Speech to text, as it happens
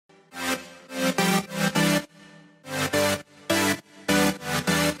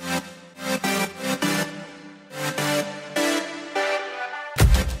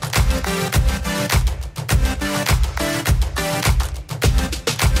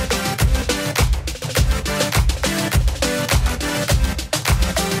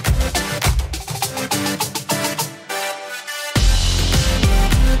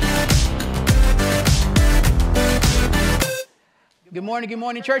Good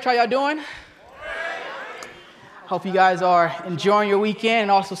morning, church. How y'all doing? Hope you guys are enjoying your weekend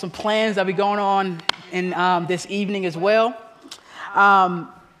and also some plans that will be going on in this evening as well.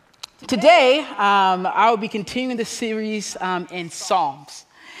 Today, I will be continuing the series in Psalms.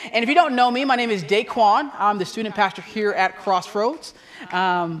 And if you don't know me, my name is Daiquan. I'm the student pastor here at Crossroads.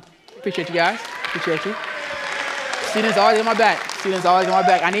 Appreciate you guys. Appreciate you. Students always on my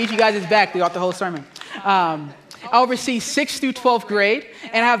back. I need you guys' back throughout the whole sermon. I oversee 6th through 12th grade,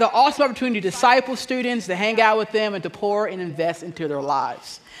 and I have the awesome opportunity to disciple students, to hang out with them, and to pour and invest into their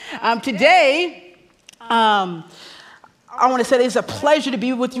lives. Today, I want to say it's a pleasure to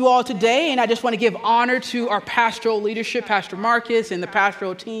be with you all today, and I just want to give honor to our pastoral leadership, Pastor Marcus, and the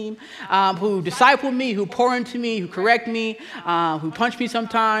pastoral team who disciple me, who pour into me, who correct me, who punch me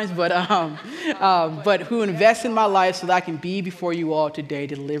sometimes, but who invest in my life so that I can be before you all today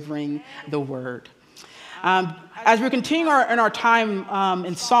delivering the word. As we're continuing in our time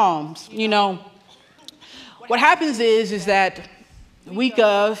in Psalms, you know, what happens is that the week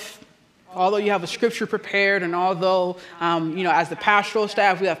of, although you have a scripture prepared and although, as the pastoral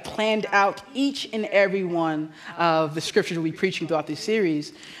staff, we have planned out each and every one of the scriptures we'll be preaching throughout this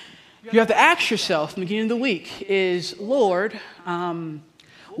series, you have to ask yourself in the beginning of the week is, Lord,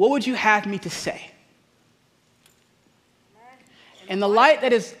 what would you have me to say? In the light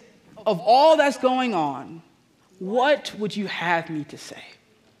that is of all that's going on, what would you have me to say?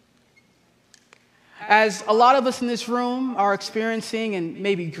 As a lot of us in this room are experiencing and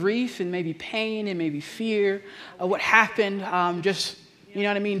maybe grief and maybe pain and maybe fear of what happened just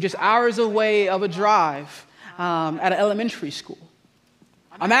hours away of a drive at an elementary school.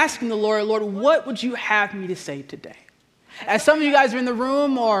 I'm asking the Lord, what would you have me to say today? As some of you guys are in the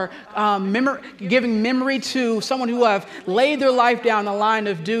room or giving memory to someone who have laid their life down the line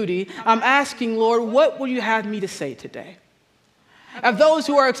of duty, I'm asking, Lord, what will you have me to say today? Of those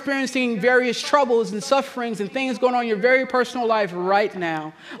who are experiencing various troubles and sufferings and things going on in your very personal life right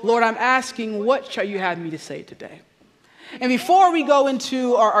now, Lord, I'm asking, what shall you have me to say today? And before we go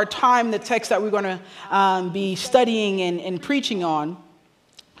into our time, the text that we're going to be studying and preaching on,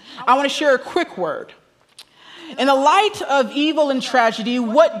 I want to share a quick word. In the light of evil and tragedy,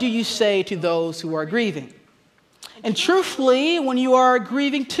 what do you say to those who are grieving? And truthfully, when you are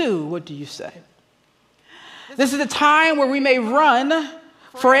grieving too, what do you say? This is a time where we may run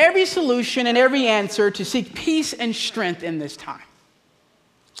for every solution and every answer to seek peace and strength in this time.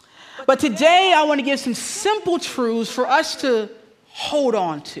 But today, I want to give some simple truths for us to hold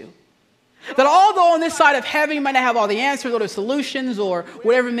on to. That although on this side of heaven you might not have all the answers or the solutions or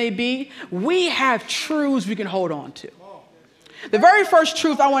whatever it may be, we have truths we can hold on to. The very first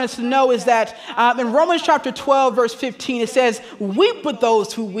truth I want us to know is that in Romans chapter 12, verse 15, it says, weep with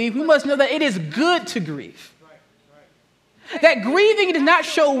those who weep. We must know that it is good to grieve. That grieving does not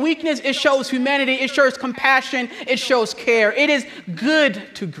show weakness, it shows humanity, it shows compassion, it shows care. It is good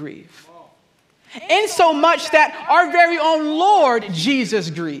to grieve. In so much that our very own Lord Jesus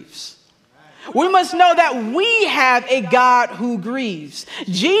grieves. We must know that we have a God who grieves.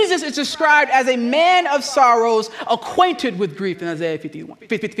 Jesus is described as a man of sorrows, acquainted with grief in Isaiah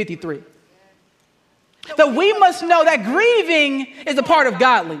 53. That we must know that grieving is a part of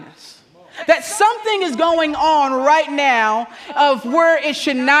godliness. That something is going on right now of where it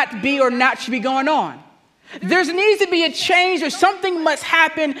should not be or not should be going on. There needs to be a change or something must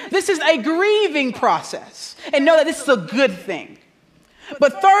happen. This is a grieving process. And know that this is a good thing.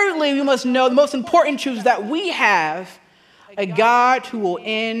 But thirdly, we must know the most important truth is that we have a God who will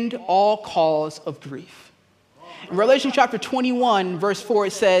end all cause of grief. In Revelation chapter 21, verse 4,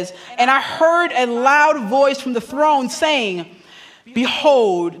 it says, and I heard a loud voice from the throne saying,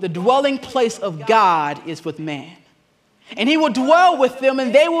 behold, the dwelling place of God is with man. And he will dwell with them,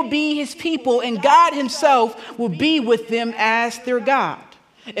 and they will be his people, and God himself will be with them as their God.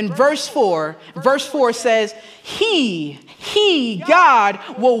 In verse 4 says, He, God,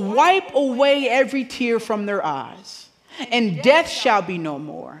 will wipe away every tear from their eyes, and death shall be no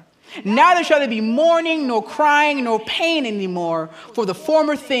more. Neither shall there be mourning, nor crying, nor pain anymore, for the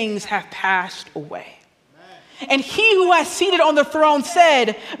former things have passed away. And he who has seated on the throne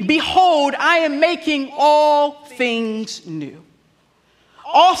said, behold, I am making all things new.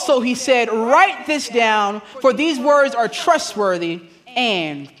 Also, he said, write this down, for these words are trustworthy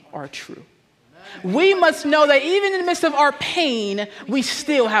and are true. We must know that even in the midst of our pain, we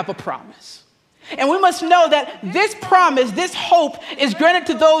still have a promise. And we must know that this promise, this hope is granted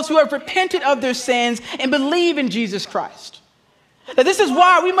to those who have repented of their sins and believe in Jesus Christ. That this is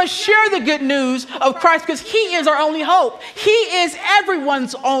why we must share the good news of Christ, because he is our only hope. He is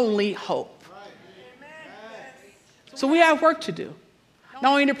everyone's only hope. So we have work to do.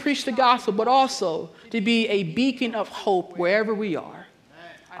 not only to preach the gospel, but also to be a beacon of hope wherever we are,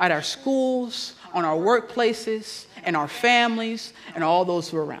 at our schools, on our workplaces, and our families, and all those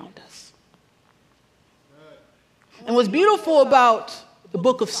who are around us. And what's beautiful about the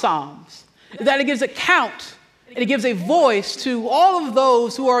book of Psalms is that it gives account and it gives a voice to all of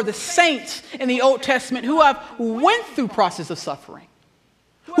those who are the saints in the Old Testament who have went through process of suffering,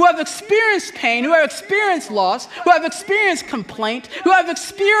 who have experienced pain, who have experienced loss, who have experienced complaint, who have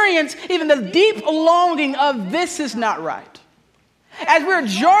experienced even the deep longing of this is not right. As we're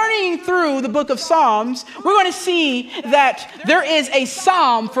journeying through the book of Psalms, we're going to see that there is a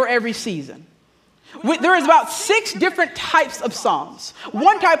psalm for every season. There is about 6 different types of psalms.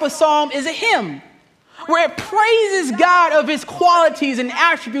 One type of psalm is a hymn, where it praises God of his qualities and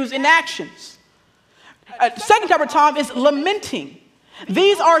attributes and actions. A second type of psalm is lamenting.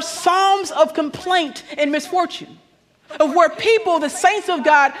 These are psalms of complaint and misfortune, of where people, the saints of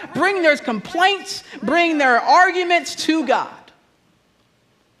God, bring their complaints, bring their arguments to God.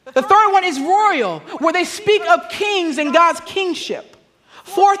 The third one is royal, where they speak of kings and God's kingship.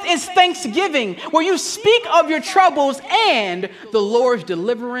 Fourth is thanksgiving, where you speak of your troubles and the Lord's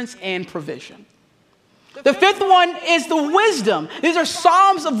deliverance and provision. The fifth one is the wisdom. These are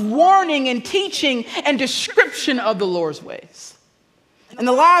psalms of warning and teaching and description of the Lord's ways. And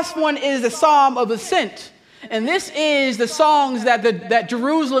the last one is the psalm of ascent. And this is the songs that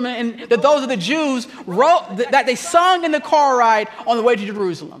Jerusalem and that those of the Jews wrote, that they sung in the car ride on the way to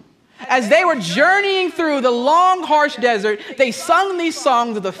Jerusalem. As they were journeying through the long, harsh desert, they sung these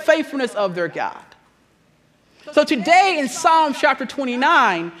songs of the faithfulness of their God. So today in Psalm chapter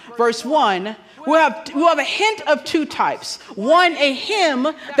 29, verse 1, we'll have a hint of 2 types. One, a hymn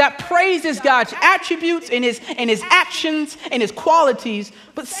that praises God's attributes and his actions and his qualities.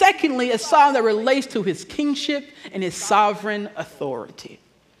 But secondly, a psalm that relates to his kingship and his sovereign authority.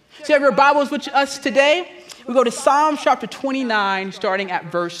 So you have your Bibles with us today. We go to Psalm chapter 29, starting at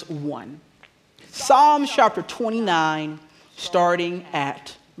verse 1. Psalm chapter 29, starting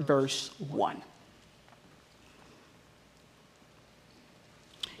at verse 1.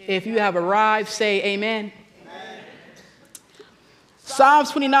 If you have arrived, say amen. Amen. Psalm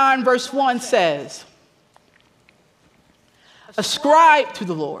 29, verse 1 says, ascribe to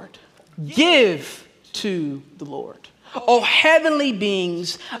the Lord, give to the Lord. O heavenly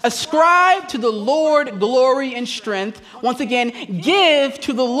beings, ascribe to the Lord glory and strength. Once again, give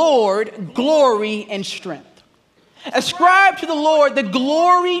to the Lord glory and strength. Ascribe to the Lord the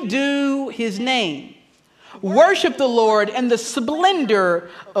glory due his name. Worship the Lord in the splendor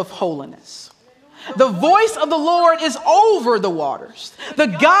of holiness. The voice of the Lord is over the waters. The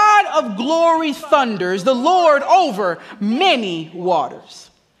God of glory thunders, the Lord over many waters.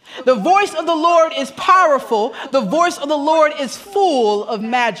 The voice of the Lord is powerful. The voice of the Lord is full of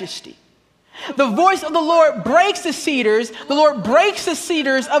majesty. The voice of the Lord breaks the cedars. The Lord breaks the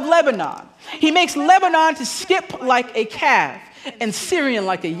cedars of Lebanon. He makes Lebanon to skip like a calf and Syrian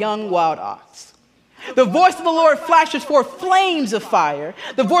like a young wild ox. The voice of the Lord flashes forth flames of fire.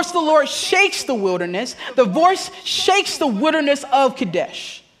 The voice of the Lord shakes the wilderness. The voice shakes the wilderness of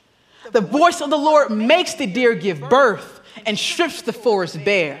Kadesh. The voice of the Lord makes the deer give birth and strips the forest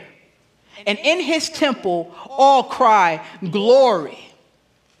bare. And in his temple all cry, glory.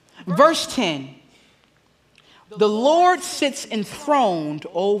 Verse 10, the Lord sits enthroned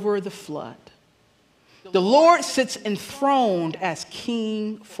over the flood. The Lord sits enthroned as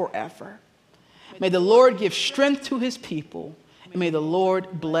king forever. May the Lord give strength to his people, and may the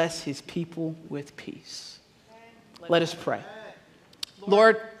Lord bless his people with peace. Let us pray.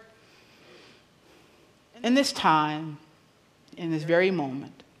 Lord, in this time, in this very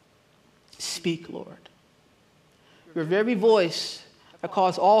moment, speak, Lord. Your very voice that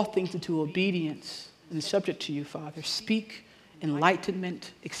calls all things into obedience and is subject to you, Father. Speak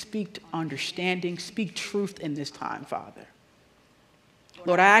enlightenment, speak understanding, speak truth in this time, Father.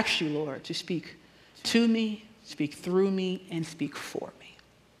 Lord, I ask you, Lord, to speak to me, speak through me, and speak for me.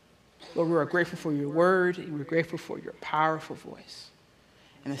 Lord, we are grateful for your word, and we're grateful for your powerful voice.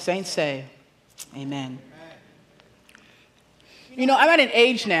 And the saints say, amen. You know, I'm at an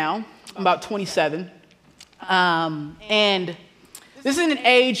age now, I'm about 27, and this is an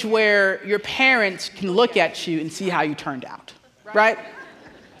age where your parents can look at you and see how you turned out, right?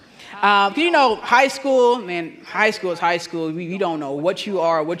 You know, high school, man, high school is high school. You don't know what you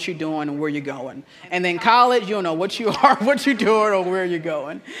are, what you're doing, and where you're going. And then college, you don't know what you are, what you're doing, or where you're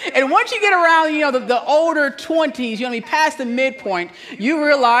going. And once you get around, you know, the older 20s, you know, past the midpoint, you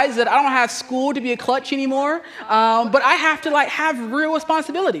realize that I don't have school to be a clutch anymore, but I have to, like, have real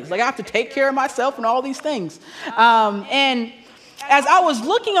responsibilities. Like, I have to take care of myself and all these things. And as I was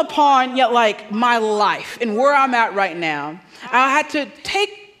looking upon like my life and where I'm at right now, I had to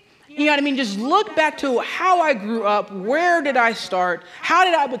take, just look back to how I grew up, where did I start, how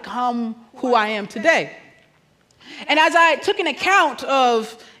did I become who I am today? And as I took an account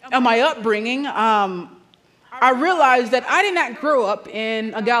of my upbringing, I realized that I did not grow up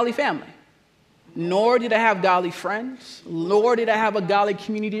in a godly family, nor did I have godly friends, nor did I have a godly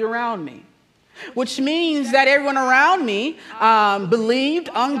community around me, which means that everyone around me believed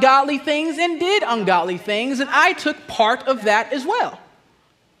ungodly things and did ungodly things, and I took part of that as well.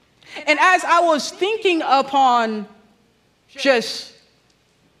 And as I was thinking upon just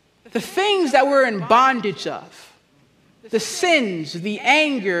the things that we're in bondage of, the sins, the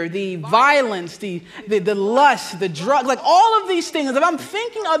anger, the violence, the lust, the drugs, like all of these things, if I'm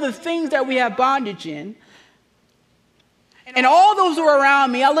thinking of the things that we have bondage in, and all those who are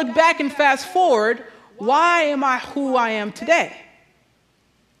around me, I look back and fast forward, why am I who I am today?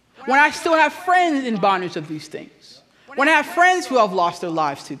 When I still have friends in bondage of these things. When I have friends who have lost their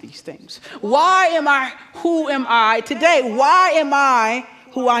lives to these things. Why am I who am I today? Why am I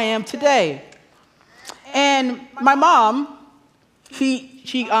who I am today? And my mom, she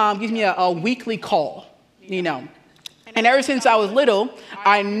gives me a weekly call, And ever since I was little,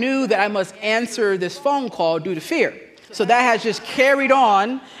 I knew that I must answer this phone call due to fear. So that has just carried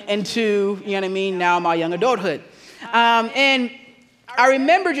on into, now my young adulthood. And I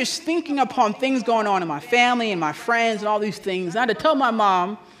remember just thinking upon things going on in my family and my friends and all these things. And I had to tell my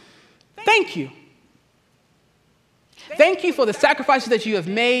mom, thank you. Thank you for the sacrifices that you have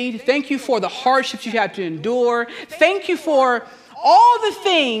made. Thank you for the hardships you had to endure. Thank you for all the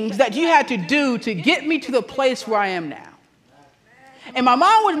things that you had to do to get me to the place where I am now. And my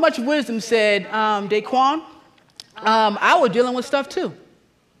mom, with much wisdom, said, Daiquan, I was dealing with stuff too.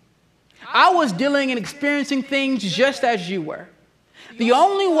 I was dealing and experiencing things just as you were. The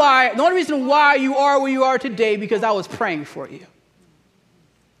only reason why you are where you are today, because I was praying for you.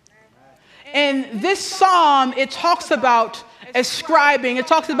 And this psalm, it talks about ascribing, it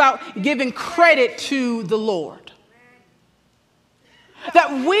talks about giving credit to the Lord.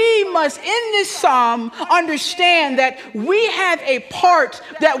 That we must, in this psalm, understand that we have a part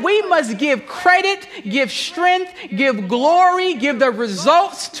that we must give credit, give strength, give glory, give the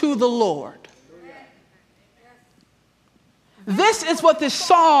results to the Lord. This is what this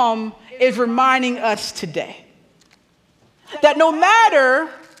psalm is reminding us today. That no matter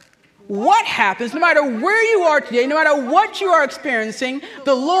what happens, no matter where you are today, no matter what you are experiencing,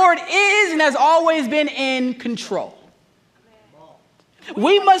 the Lord is and has always been in control.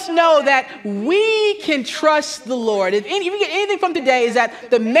 We must know that we can trust the Lord. If we get anything from today, is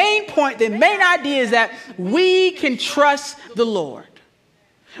that the main point, the main idea is that we can trust the Lord.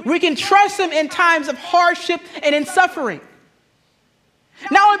 We can trust Him in times of hardship and in suffering.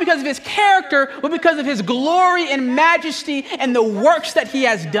 Not only because of His character, but because of His glory and majesty and the works that He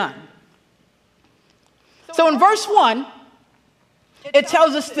has done. So in verse 1, it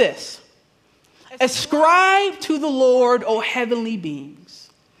tells us this. Ascribe to the Lord, O heavenly beings.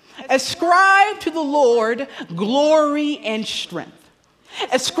 Ascribe to the Lord glory and strength.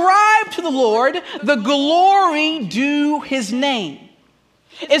 Ascribe to the Lord the glory due His name.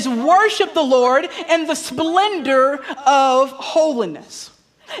 Is worship the Lord in the splendor of holiness.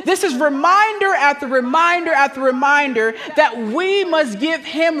 This is reminder after reminder after reminder that we must give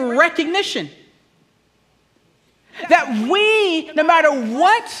Him recognition. That we, no matter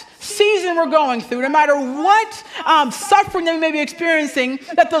what season we're going through, no matter what suffering that we may be experiencing,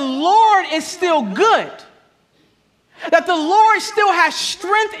 that the Lord is still good. That the Lord still has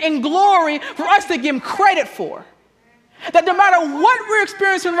strength and glory for us to give Him credit for. That no matter what we're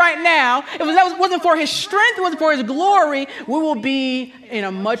experiencing right now, if it wasn't for His strength, it wasn't for His glory, we will be in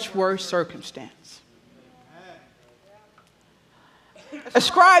a much worse circumstance.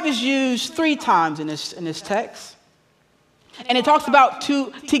 Ascribe is used 3 times in this text. And it talks about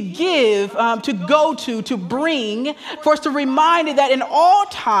to give, to go to bring, for us to remind it that in all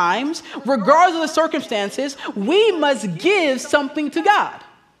times, regardless of the circumstances, we must give something to God.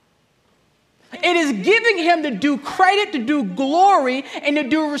 It is giving Him to do credit, to do glory, and to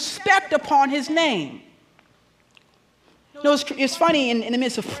do respect upon His name. It's funny in the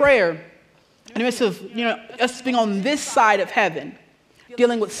midst of prayer, in the midst of us being on this side of heaven,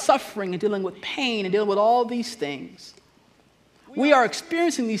 dealing with suffering and dealing with pain and dealing with all these things. We are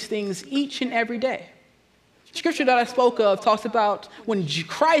experiencing these things each and every day. Scripture that I spoke of talks about when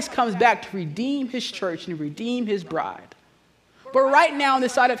Christ comes back to redeem His church and redeem His bride. But right now on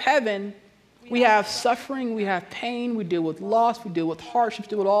this side of heaven, we have suffering, we have pain, we deal with loss, we deal with hardships,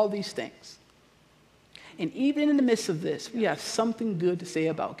 we deal with all these things. And even in the midst of this, we have something good to say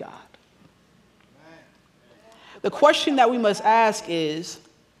about God. The question that we must ask is,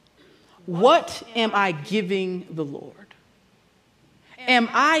 what am I giving the Lord? Am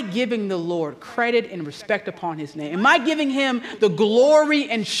I giving the Lord credit and respect upon his name? Am I giving him the glory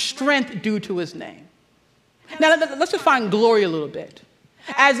and strength due to his name? Now, let's define glory a little bit.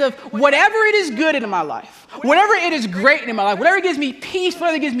 As of whatever it is good in my life, whatever it is great in my life, whatever gives me peace,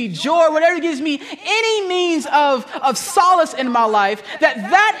 whatever gives me joy, whatever gives me any means of solace in my life,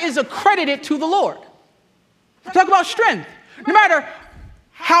 that is accredited to the Lord. Talk about strength. No matter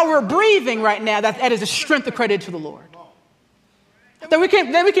how we're breathing right now, that is a strength accredited to the Lord. That we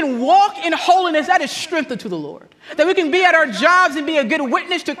can walk in holiness, that is strength to the Lord. That we can be at our jobs and be a good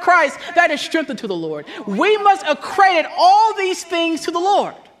witness to Christ, that is strength to the Lord. We must accredit all these things to the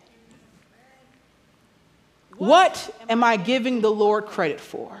Lord. What am I giving the Lord credit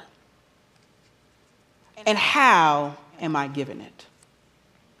for? And how am I giving it?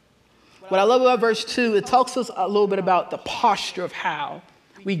 What I love about verse 2, it talks to us a little bit about the posture of how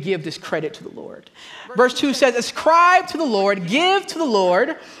we give this credit to the Lord. Verse 2 says, ascribe to the Lord, give to the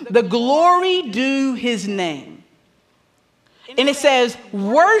Lord the glory due his name. And it says,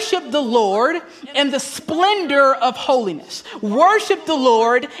 worship the Lord in the splendor of holiness. Worship the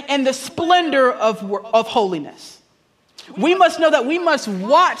Lord in the splendor of holiness. We must know that we must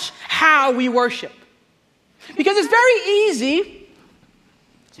watch how we worship. Because it's very easy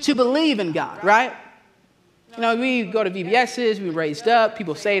to believe in God, right? You know, we go to VBSs, we're raised up,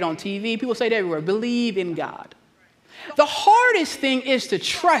 people say it on TV, people say it everywhere, believe in God. The hardest thing is to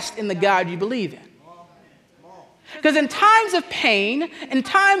trust in the God you believe in. Because in times of pain, in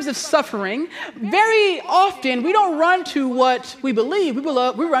times of suffering, very often we don't run to what we believe,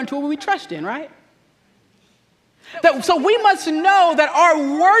 we run to what we trust in, right? So we must know that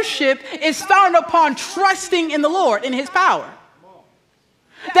our worship is founded upon trusting in the Lord, in his power.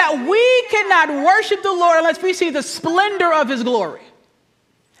 That we cannot worship the Lord unless we see the splendor of his glory.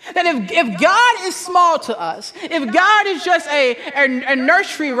 That if God is small to us, if God is just a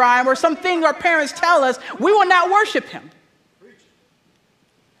nursery rhyme or something our parents tell us, we will not worship him.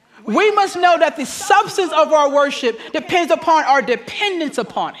 We must know that the substance of our worship depends upon our dependence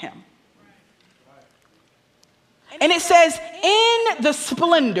upon him. And it says, in the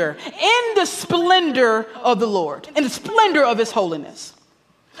splendor of the Lord, in the splendor of his holiness.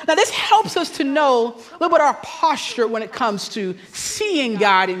 Now, this helps us to know a little bit our posture when it comes to seeing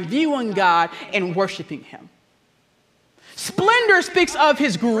God and viewing God and worshiping him. Splendor speaks of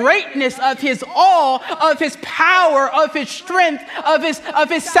his greatness, of his awe, of his power, of his strength, of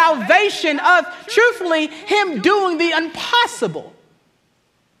his salvation, of, truthfully, him doing the impossible.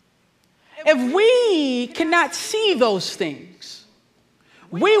 If we cannot see those things,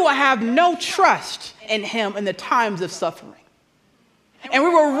 we will have no trust in him in the times of suffering. And we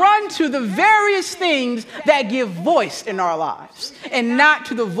will run to the various things that give voice in our lives and not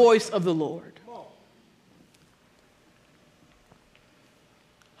to the voice of the Lord.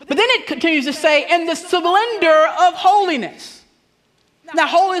 But then it continues to say, in the splendor of holiness. Now,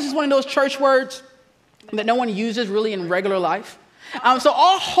 holiness is one of those church words that no one uses really in regular life. So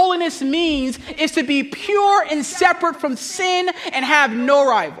all holiness means is to be pure and separate from sin and have no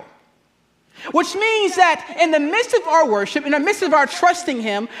rival. Which means that in the midst of our worship, in the midst of our trusting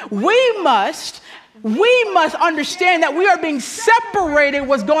him, we must understand that we are being separated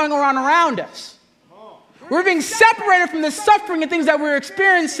what's going on around us. We're being separated from the suffering and things that we're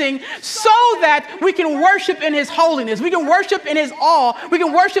experiencing so that we can worship in his holiness. We can worship in his awe. We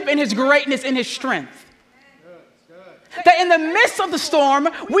can worship in his greatness, in his strength. That in the midst of the storm,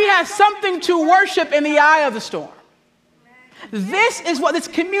 we have something to worship in the eye of the storm. This is what it's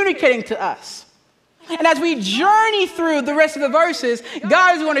communicating to us. And as we journey through the rest of the verses,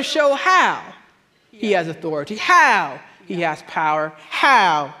 God is going to show how he has authority, how he has power,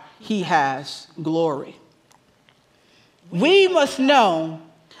 how he has glory. We must know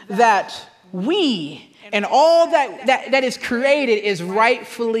that we and all that is created is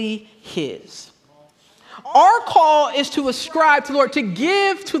rightfully his. Our call is to ascribe to the Lord, to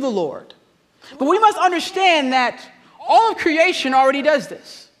give to the Lord. But we must understand that all of creation already does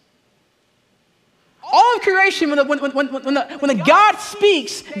this. All of creation, when the God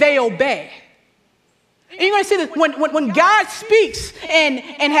speaks, they obey. And you're going to see that when God speaks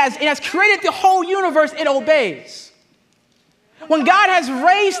and has created the whole universe, it obeys. When God has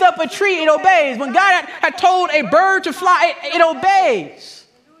raised up a tree, it obeys. When God had told a bird to fly, it obeys.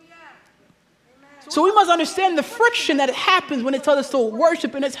 So we must understand the friction that happens when it tells us to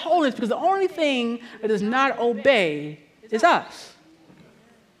worship in its holiness, because the only thing that does not obey is us.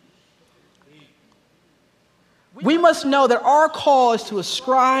 we must know that our call is to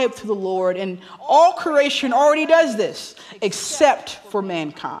ascribe to the Lord, and all creation already does this, except for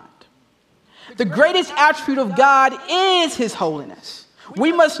mankind. The greatest attribute of God is his holiness.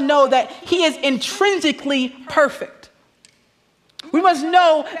 We must know that he is intrinsically perfect. We must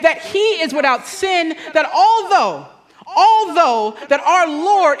know that he is without sin, that although that our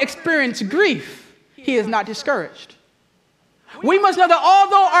Lord experienced grief, he is not discouraged. We must know that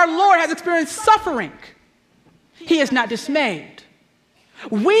although our Lord has experienced suffering, he is not dismayed.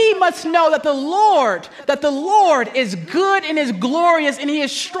 We must know that the Lord is good and is glorious, and he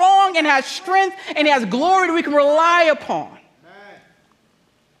is strong and has strength and he has glory that we can rely upon.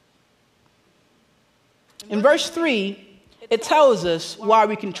 In verse 3, it tells us why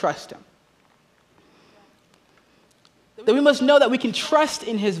we can trust him. That we must know that we can trust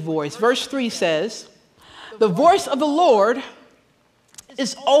in his voice. Verse 3 says, the voice of the Lord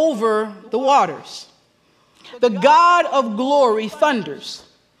is over the waters. The God of glory thunders.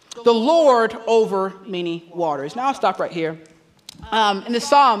 The Lord over many waters. Now I'll stop right here. In the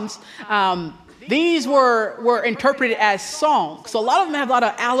Psalms, these were interpreted as songs. So a lot of them have a lot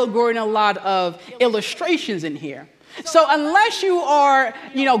of allegory and a lot of illustrations in here. So unless you are,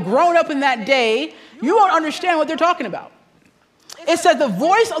 grown up in that day, you won't understand what they're talking about. It says the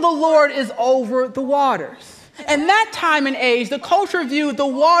voice of the Lord is over the waters. In that time and age, the culture viewed the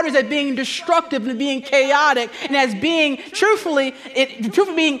waters as being destructive and being chaotic and as being, truthfully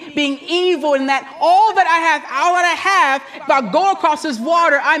being evil, and that all that I have, if I go across this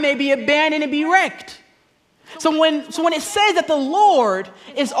water, I may be abandoned and be wrecked. So when it says that the Lord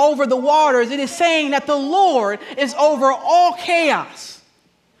is over the waters, it is saying that the Lord is over all chaos.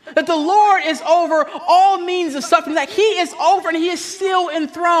 That the Lord is over all means of suffering, that he is over and he is still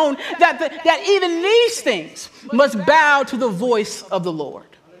enthroned, that even these things must bow to the voice of the Lord.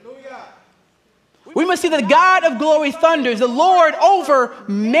 Hallelujah. We must see that the God of glory thunders, the Lord over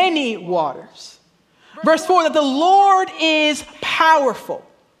many waters. Verse 4, that the Lord is powerful.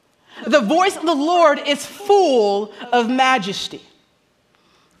 The voice of the Lord is full of majesty.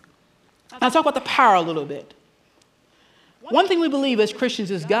 Now, talk about the power a little bit. One thing we believe as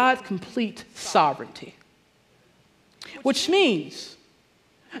Christians is God's complete sovereignty, which means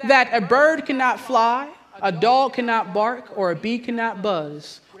that a bird cannot fly, a dog cannot bark, or a bee cannot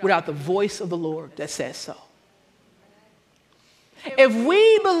buzz without the voice of the Lord that says so. If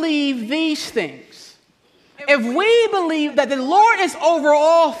we believe these things, if we believe that the Lord is over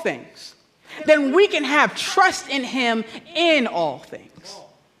all things, then we can have trust in him in all things.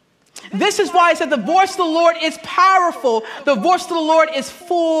 This is why it said the voice of the Lord is powerful. The voice of the Lord is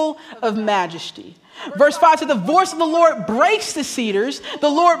full of majesty. Verse 5 said the voice of the Lord breaks the cedars. The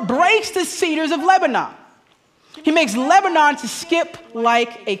Lord breaks the cedars of Lebanon. He makes Lebanon to skip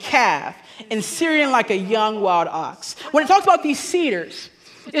like a calf and Syrian like a young wild ox. When it talks about these cedars,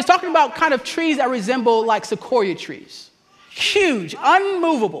 it's talking about kind of trees that resemble like sequoia trees. Huge,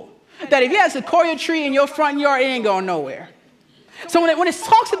 unmovable. That if you have a sequoia tree in your front yard, it ain't going nowhere. So when it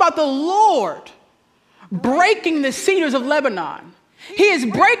talks about the Lord breaking the cedars of Lebanon, he is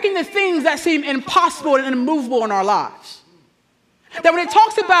breaking the things that seem impossible and immovable in our lives. That when it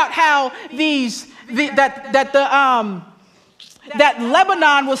talks about how that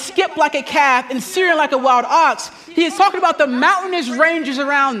Lebanon will skip like a calf and Syrian like a wild ox, he is talking about the mountainous ranges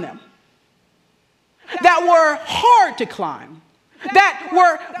around them that were hard to climb, that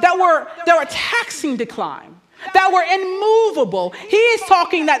were taxing to climb, that were immovable. He is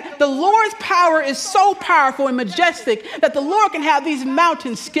talking that the Lord's power is so powerful and majestic that the Lord can have these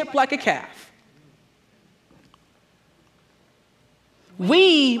mountains skip like a calf.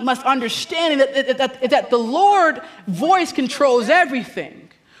 We must understand that the Lord's voice controls everything.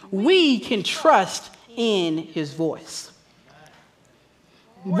 We can trust in his voice.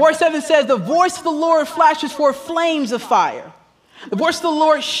 Verse 7 says, the voice of the Lord flashes forth flames of fire. The voice of the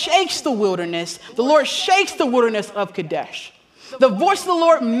Lord shakes the wilderness. The Lord shakes the wilderness of Kadesh. The voice of the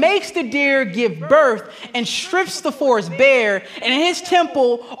Lord makes the deer give birth and strips the forest bare. And in his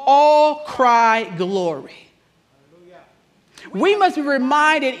temple, all cry glory. We must be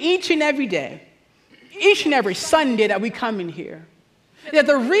reminded each and every day, each and every Sunday that we come in here, that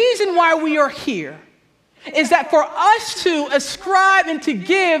the reason why we are here is that for us to ascribe and to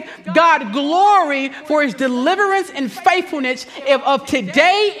give God glory for his deliverance and faithfulness of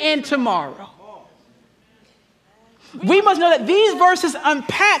today and tomorrow. We must know that these verses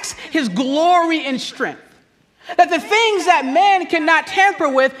unpacks his glory and strength. That the things that man cannot tamper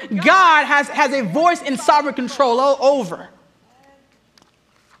with, God has a voice and sovereign control over.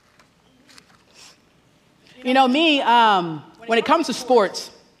 You know, me, when it comes to sports,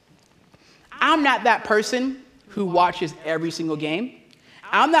 I'm not that person who watches every single game.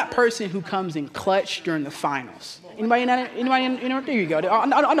 I'm that person who comes in clutch during the finals. Anybody in that? There you go.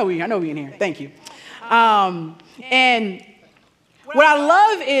 I know we in here. Thank you. And what I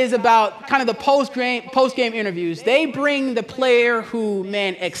love is about kind of the post-game interviews. They bring the player who,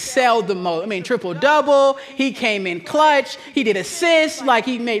 man, excelled the most. I mean, triple-double. He came in clutch. He did assists. Like,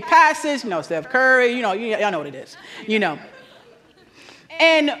 he made passes. Steph Curry. Y'all know what it is.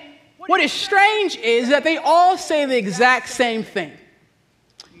 And what is strange is that they all say the exact same thing.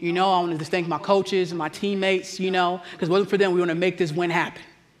 I want to just thank my coaches and my teammates, because it wasn't for them, we want to make this win happen.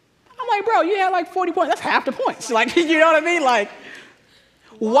 I'm like, bro, you had like 40 points. That's half the points. Like, you know what I mean? Like,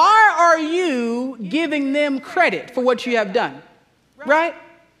 why are you giving them credit for what you have done? Right?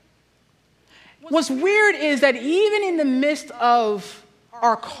 What's weird is that even in the midst of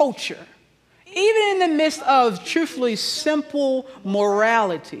our culture, even in the midst of truthfully simple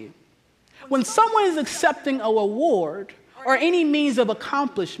morality, when someone is accepting an award or any means of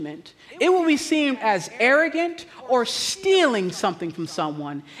accomplishment, it will be seen as arrogant or stealing something from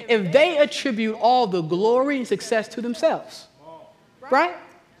someone if they attribute all the glory and success to themselves. Right?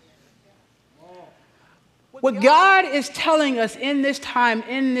 What God is telling us in this time,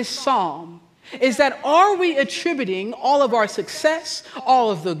 in this psalm, is that are we attributing all of our success, all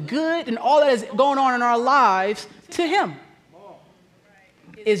of the good, and all that is going on in our lives to Him?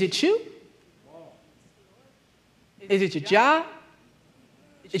 Is it you? Is it your job?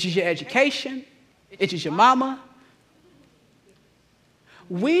 Is it your education? Is it your mama?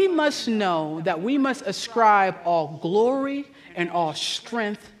 We must know that we must ascribe all glory and all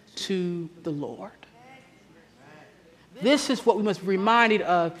strength to the Lord. This is what we must be reminded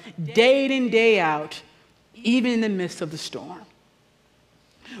of day in and day out, even in the midst of the storm.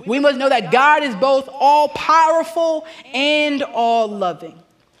 We must know that God is both all-powerful and all-loving.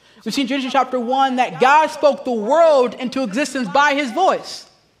 We've seen in Genesis chapter 1 that God spoke the world into existence by His voice.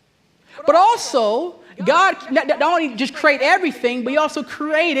 But also, God not only just created everything, but He also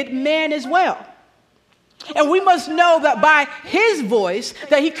created man as well. And we must know that by His voice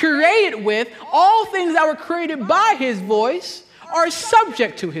that He created with, all things that were created by His voice are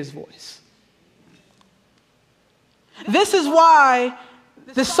subject to His voice. This is why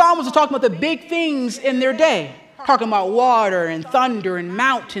the psalmists are talking about the big things in their day. Talking about water and thunder and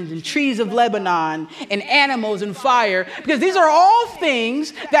mountains and trees of Lebanon and animals and fire. Because these are all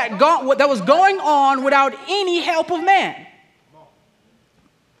things that was going on without any help of man.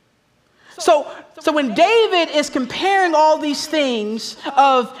 So when David is comparing all these things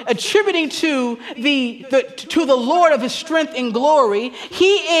of attributing to the Lord of His strength and glory,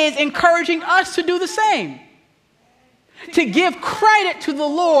 he is encouraging us to do the same. To give credit to the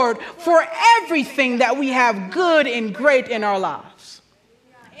Lord for everything that we have good and great in our lives.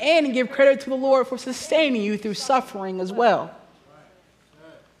 And give credit to the Lord for sustaining you through suffering as well.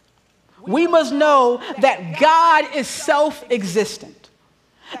 We must know that God is self-existent.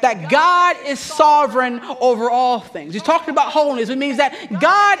 That God is sovereign over all things. He's talking about holiness. It means that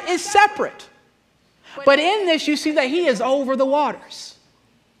God is separate. But in this, you see that He is over the waters.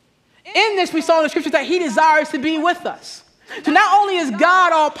 In this, we saw in the scriptures that He desires to be with us. So not only is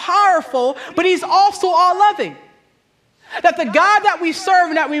God all-powerful, but He's also all-loving. That the God that we serve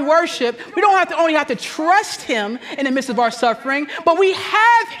and that we worship, we don't only have to trust Him in the midst of our suffering, but we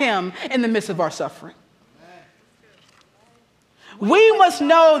have Him in the midst of our suffering. We must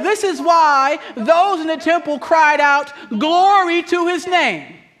know this is why those in the temple cried out, "Glory to His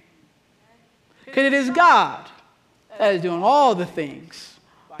name." Because it is God that is doing all the things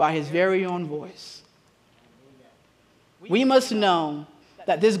by His very own voice. We must know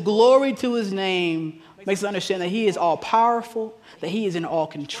that this glory to His name makes us understand that He is all-powerful, that He is in all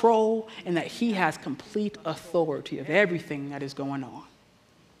control, and that He has complete authority of everything that is going on.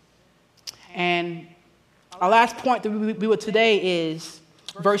 And our last point that we will today is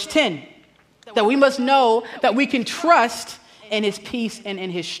verse 10, that we must know that we can trust in His peace and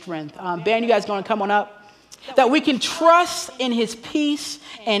in His strength. Ben, you guys going to come on up? That we can trust in His peace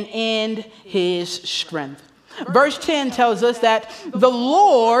and in His strength. Verse 10 tells us that the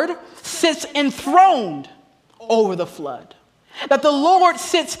Lord sits enthroned over the flood. That the Lord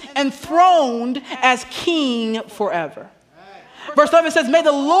sits enthroned as King forever. Verse 11 says, "May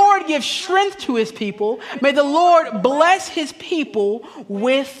the Lord give strength to His people. May the Lord bless His people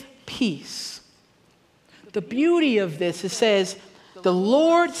with peace." The beauty of this, it says, the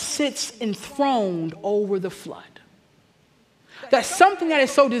Lord sits enthroned over the flood. That's something that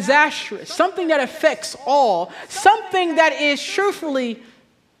is so disastrous, something that affects all, something that is truthfully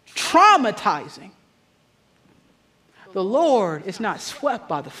traumatizing. The Lord is not swept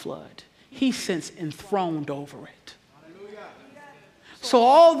by the flood. he sits enthroned over it. So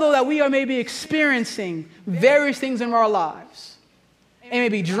although that we are maybe experiencing various things in our lives and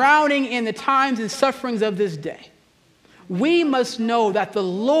maybe drowning in the times and sufferings of this day, we must know that the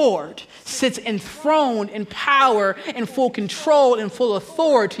Lord sits enthroned in power, in full control, and full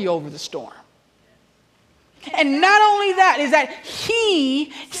authority over the storm. And not only that, is that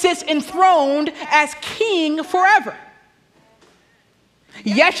he sits enthroned as king forever.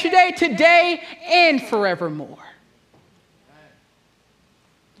 Yesterday, today, and forevermore.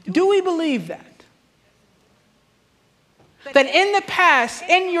 Do we believe that? That in the past,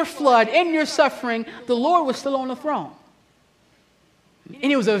 in your flood, in your suffering, the Lord was still on the throne. And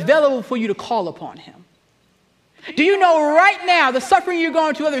he was available for you to call upon him. Do you know right now the suffering you're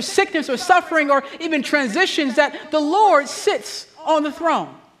going through, whether sickness or suffering or even transitions, that the Lord sits on the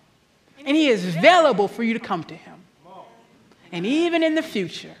throne and he is available for you to come to him. And even in the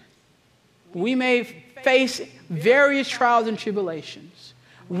future, we may face various trials and tribulations.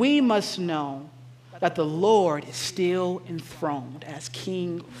 We must know that the Lord is still enthroned as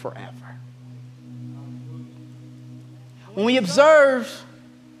king forever. When we observe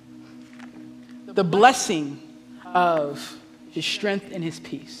the blessing of his strength and his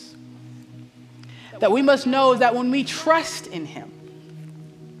peace, that we must know that when we trust in him,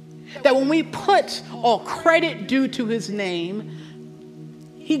 that when we put all credit due to his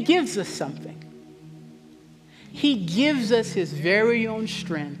name, he gives us something. He gives us his very own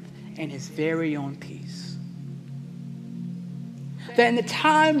strength and his very own peace. That in the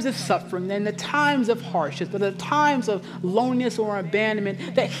times of suffering, in the times of hardship, but the times of loneliness or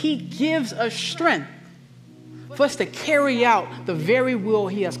abandonment, that he gives us strength for us to carry out the very will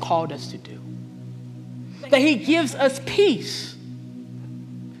he has called us to do. That he gives us peace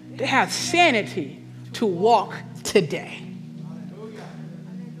to have sanity to walk today.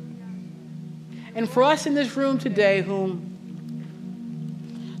 And for us in this room today whom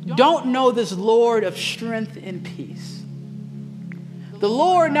don't know this Lord of strength and peace, the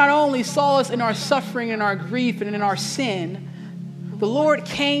Lord not only saw us in our suffering and our grief and in our sin, the Lord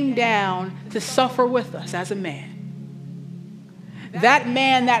came down to suffer with us as a man. That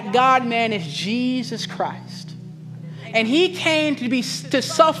man, that God-man, is Jesus Christ. And he came to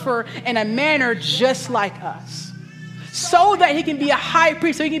suffer in a manner just like us, so that he can be a high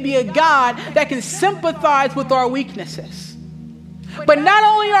priest, so he can be a God that can sympathize with our weaknesses. But not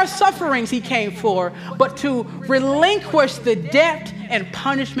only our sufferings he came for, but to relinquish the debt and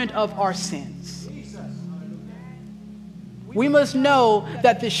punishment of our sins. We must know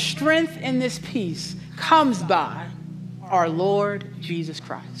that the strength in this peace comes by our Lord Jesus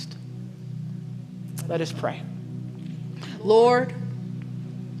Christ. Let us pray. Lord,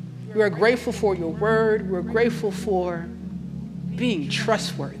 we are grateful for your word. We're grateful for being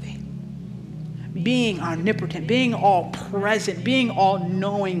trustworthy, being omnipotent, being all present, being all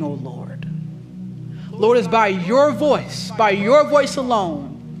knowing, O Lord. Lord, it's by your voice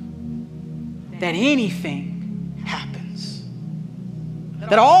alone, that anything happens.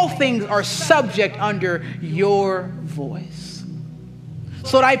 That all things are subject under your voice.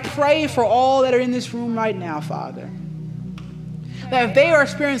 So I pray for all that are in this room right now, Father, that if they are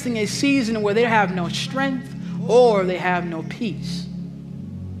experiencing a season where they have no strength or they have no peace,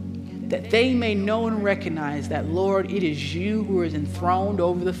 that they may know and recognize that, Lord, it is you who is enthroned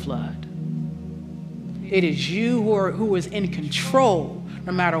over the flood. It is you who is in control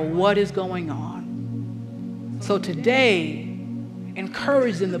no matter what is going on. So today,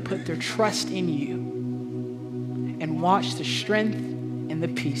 encourage them to put their trust in you and watch the strength and the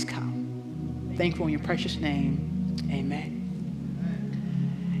peace come. Thankful in your precious name. Amen.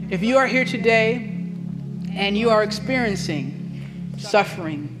 If you are here today and you are experiencing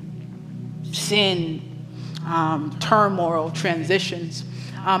suffering, sin, turmoil, transitions,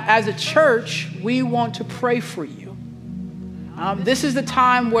 as a church, we want to pray for you. This is the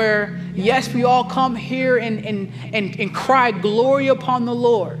time where, yes, we all come here and cry glory upon the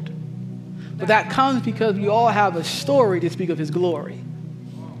Lord. But that comes because we all have a story to speak of his glory.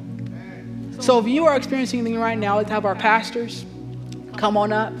 So if you are experiencing anything right now, let's have our pastors come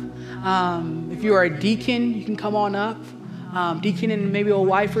on up. If you are a deacon, you can come on up. Deacon and maybe a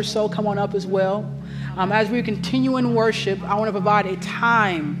wife or so, come on up as well. As we continue in worship, I want to provide a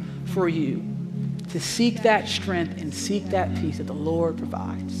time for you to seek that strength and seek that peace that the Lord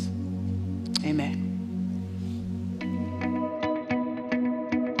provides. Amen.